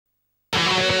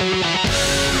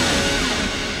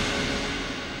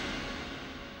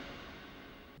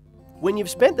When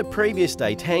you've spent the previous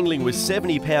day tangling with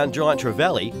 70-pound giant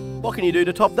trevally, what can you do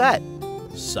to top that?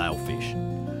 Sailfish.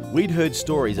 We'd heard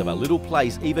stories of a little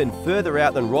place even further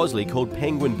out than Rosley called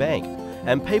Penguin Bank,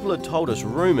 and people had told us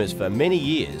rumours for many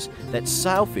years that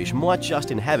sailfish might just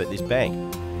inhabit this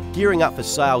bank. Gearing up for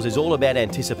sails is all about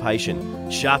anticipation,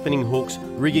 sharpening hooks,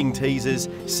 rigging teasers,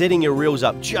 setting your reels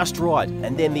up just right,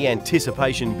 and then the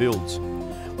anticipation builds.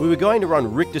 We were going to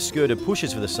run Richter-skirted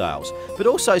pushers for the sails, but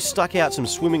also stuck out some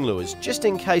swimming lures just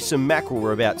in case some mackerel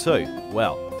were about too.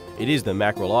 Well, it is the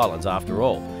Mackerel Islands after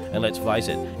all, and let's face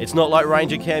it, it's not like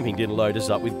Ranger Camping didn't load us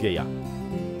up with gear.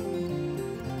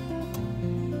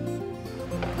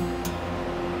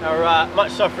 Our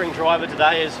much suffering driver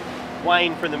today is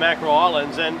Wayne from the Mackerel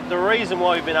Islands, and the reason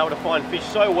why we've been able to find fish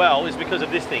so well is because of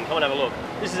this thing. Come and have a look.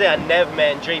 This is our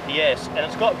Navman GPS, and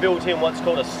it's got built in what's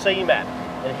called a sea map.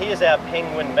 And here's our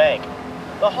Penguin Bank.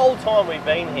 The whole time we've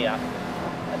been here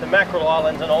at the Mackerel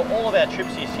Islands and all of our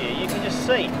trips this year, you can just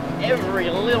see every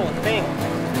little thing.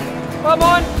 Come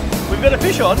on! We've got a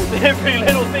fish on. Every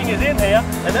little thing is in here,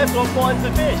 and that's what finds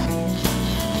the fish.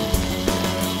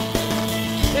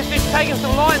 This fish taking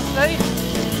some lines, Steve.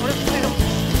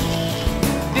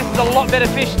 This is a lot better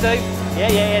fish, Steve.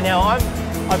 Yeah. Now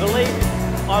I believe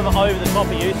I'm over the top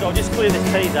of you, so I'll just clear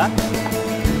this teaser.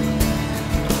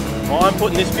 I'm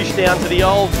putting this fish down to the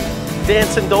old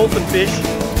dancing dolphin fish.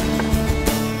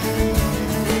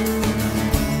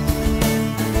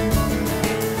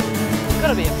 It's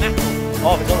got to be a mackerel.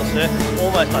 Oh, if it's on the surface,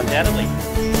 almost undoubtedly.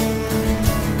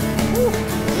 Woo.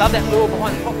 Love that lure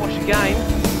behind the top wash again.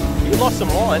 You lost some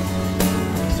line.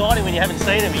 Exciting when you haven't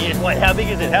seen him yet. Wait, how big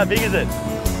is it? How big is it?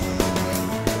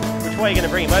 Which way are you going to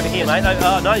bring him? Over here, mate?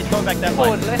 Oh, no, he's coming back that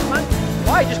way. Forward left, mate.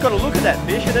 Oh, you just got to look at that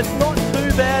fish, and it's not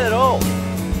too bad at all.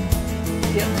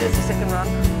 Yeah, there's the second run.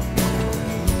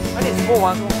 Only a small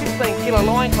one, 15 kilo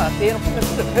line class there, and I'm putting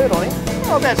a bit of hurt on him.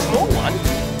 Oh, that small one.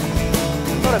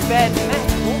 Not a bad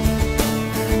mackerel.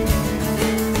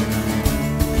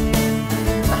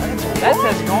 That's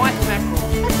a nice mackerel.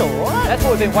 That's alright. That's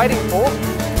what we've been waiting for.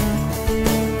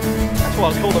 That's why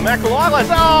it's called the Mackerel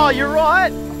Islands. Oh, you're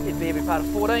right. It'd be every part of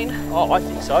 14. Oh, I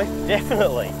think so.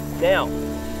 Definitely. Now,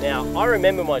 I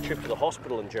remember my trip to the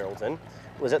hospital in Geraldton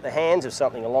was at the hands of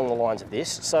something along the lines of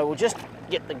this. So we'll just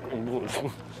get the...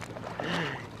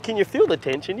 Can you feel the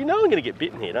tension? You know I'm going to get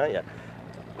bitten here, don't you?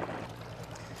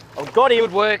 I've got him.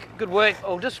 Good work, good work.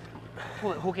 I'll just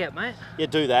pull that hook out, mate. Yeah,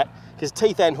 do that. Because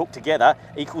teeth and hook together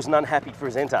equals an unhappy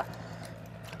presenter.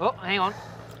 Oh, hang on.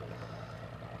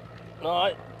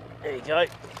 Right, there you go.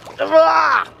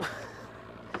 Ah!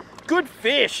 Good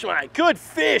fish, mate. Good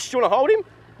fish. Do you want to hold him?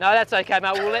 No, that's okay,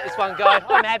 mate. We'll let this one go.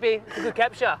 I'm happy. It's a good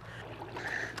capture.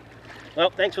 Well,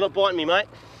 thanks for not biting me, mate.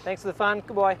 Thanks for the fun.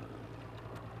 Goodbye.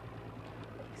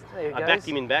 There he goes. I backed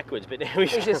him in backwards, but now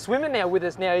he's just swimming now with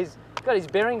us now. He's got his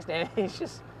bearings now. He's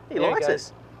just... He likes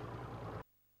us.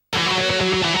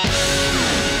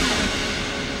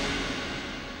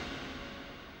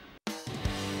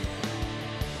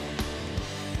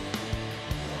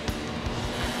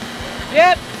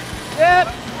 Yep.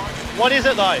 What is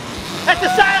it though? That's a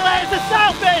sail, it's a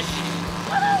sailfish!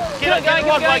 Get the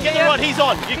rod, mate, get the rod, he's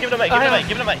on. You give it to me,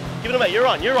 give it to me. You're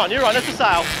on, that's a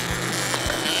sail.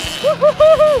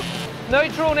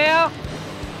 Neutral now.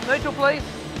 Neutral, please.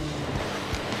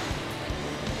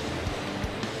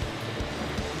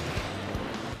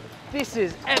 This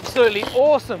is absolutely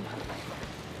awesome.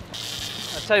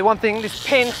 I'll tell you one thing, this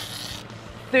Pen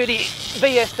 30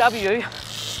 BSW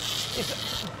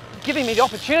is giving me the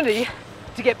opportunity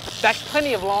to get back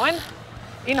plenty of line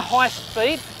in high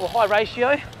speed or high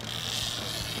ratio.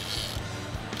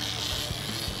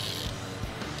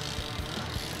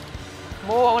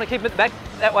 More, I want to keep it back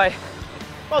that way.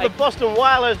 Well, the Boston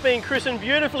Whaler has been christened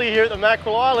beautifully here at the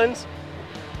Mackerel Islands.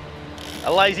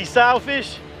 A lazy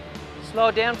sailfish. Slow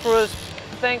it down for us.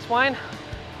 Thanks, Wayne.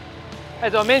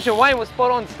 As I mentioned, Wayne was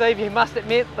spot on, Steve. You must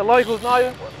admit, the locals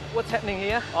know what's happening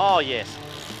here. Oh, yes.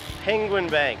 Penguin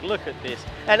Bank, look at this.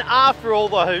 And after all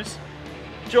those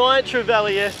giant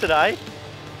trevally yesterday,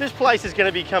 this place is going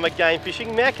to become a game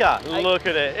fishing mecca. Look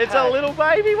at it. It's a little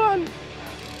baby one.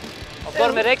 I've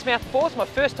got him at Exmouth before. It's my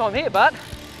first time here, but...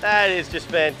 That is just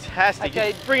fantastic.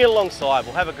 Okay. Just bring it alongside.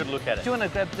 We'll have a good look at it. Do you want to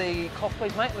grab the cloth,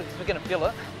 please, mate? Because we're going to fill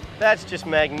it. That's just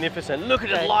magnificent. Look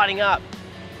at it lighting up.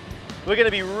 We're going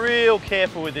to be real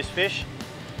careful with this fish.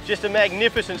 Just a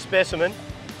magnificent specimen.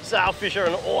 Sailfish are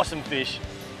an awesome fish.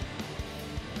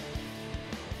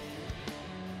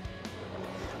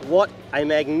 What a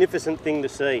magnificent thing to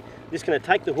see. Just going to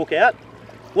take the hook out.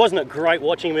 Wasn't it great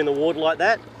watching him in the water like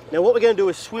that? Now what we're going to do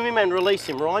is swim him and release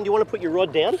him. Ryan, do you want to put your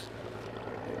rod down?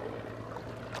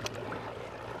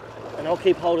 and I'll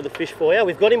keep hold of the fish for you.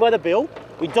 We've got him by the bill.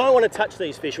 We don't want to touch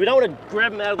these fish. We don't want to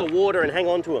grab them out of the water and hang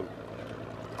on to them.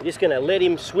 We're just going to let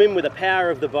him swim with the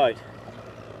power of the boat.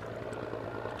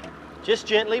 Just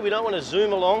gently, we don't want to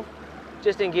zoom along.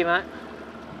 Just in gear, mate.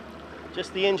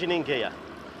 Just the engine in gear.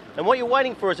 And what you're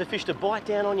waiting for is a fish to bite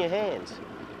down on your hands.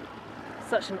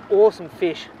 Such an awesome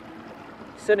fish.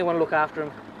 You certainly want to look after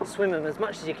him. Swim him as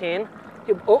much as you can.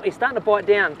 Oh, he's starting to bite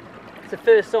down. It's the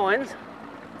first signs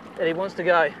that he wants to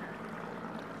go.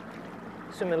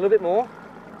 Swim him a little bit more.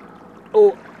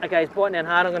 Oh, okay, he's biting down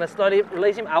hard. I'm going to slowly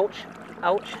release him. Ouch,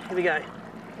 ouch. Here we go.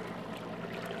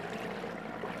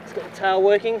 He's got the tail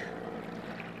working.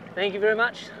 Thank you very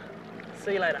much.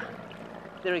 See you later.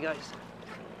 There he goes,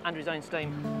 under his own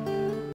steam.